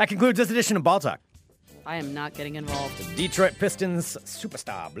 That concludes this edition of Ball Talk. I am not getting involved. Detroit Pistons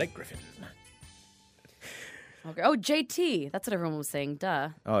superstar Blake Griffin. Okay. Oh, JT. That's what everyone was saying. Duh.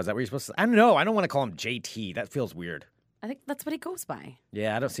 Oh, is that what you're supposed to say? I don't know. I don't want to call him JT. That feels weird. I think that's what he goes by.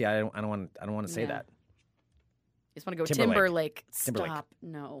 Yeah, I don't want to say that. You just want to go Timberlake. Stop. Timberlake.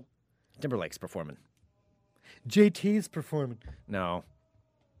 No. Timberlake's performing. JT's performing. No.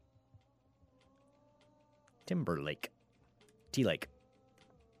 Timberlake. T-Lake.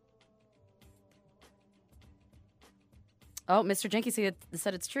 Oh, Mr. Jenke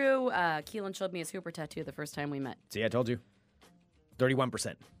said it's true. Keelan showed me his Hooper tattoo the first time we met. See, I told you.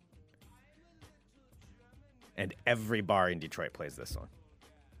 31%. And every bar in Detroit plays this song.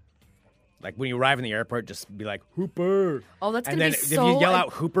 Like when you arrive in the airport, just be like, Hooper. Oh, that's and going then to be if so... you yell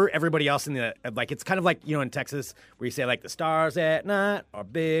out Hooper, everybody else in the, like, it's kind of like, you know, in Texas where you say like the stars at night are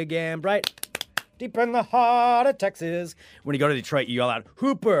big and bright. Deep in the heart of Texas. When you go to Detroit, you yell out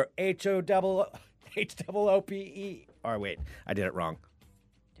Hooper, H-O-O-P-E. Or wait, I did it wrong.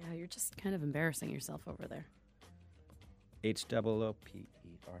 Yeah, you're just kind of embarrassing yourself over there.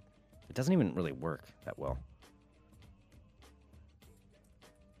 H-O-O-P-E-R. It doesn't even really work that well.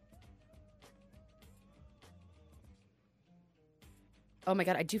 Oh my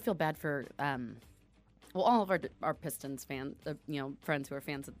God, I do feel bad for, all of our Pistons fans, friends who are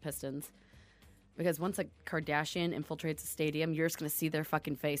fans of the Pistons. Because once a Kardashian infiltrates a stadium, you're just going to see their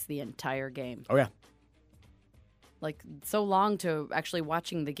fucking face the entire game. Oh, yeah. Like, so long to actually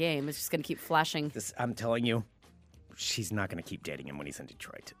watching the game. It's just going to keep flashing. I'm telling you, she's not going to keep dating him when he's in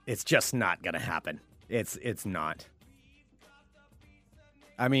Detroit. It's just not going to happen. It's not.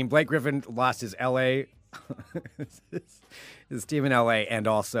 I mean, Blake Griffin lost his L.A. his team in L.A. and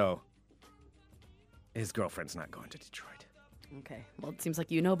also his girlfriend's not going to Detroit. Okay. Well, it seems like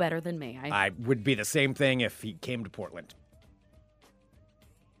you know better than me. I would be the same thing if he came to Portland.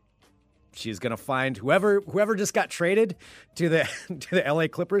 She's going to find whoever just got traded to the LA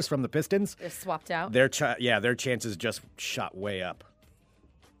Clippers from the Pistons. They're swapped out. Their chances just shot way up.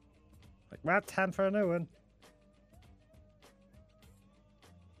 Like, well, time for a new one.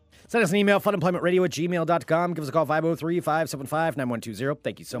 Send us an email, funemploymentradio@gmail.com. Give us a call, 503-575-9120.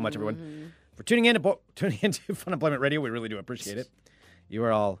 Thank you so much, everyone, for tuning into Fun Employment Radio. We really do appreciate it. You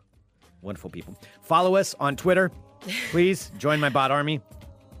are all wonderful people. Follow us on Twitter. Please join my bot army.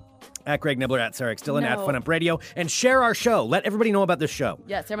 At Greg Nibbler, at Sarah X. Dillon, at Fun Up Radio, and share our show. Let everybody know about this show.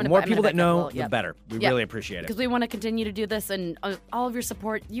 Yes, the more people that know, the better. We really appreciate it. Because we want to continue to do this, and all of your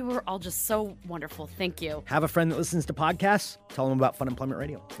support. You were all just so wonderful. Thank you. Have a friend that listens to podcasts. Tell them about Fun Employment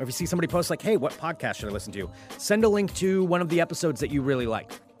Radio. Or if you see somebody post like, hey, what podcast should I listen to? Send a link to one of the episodes that you really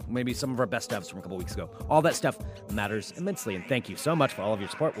like. Maybe some of our best stuffs from a couple weeks ago. All that stuff matters immensely, and thank you so much for all of your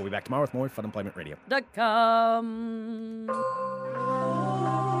support. We'll be back tomorrow with more Fun Employment Radio.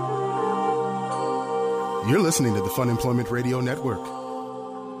 You're listening to the Fun Employment Radio Network.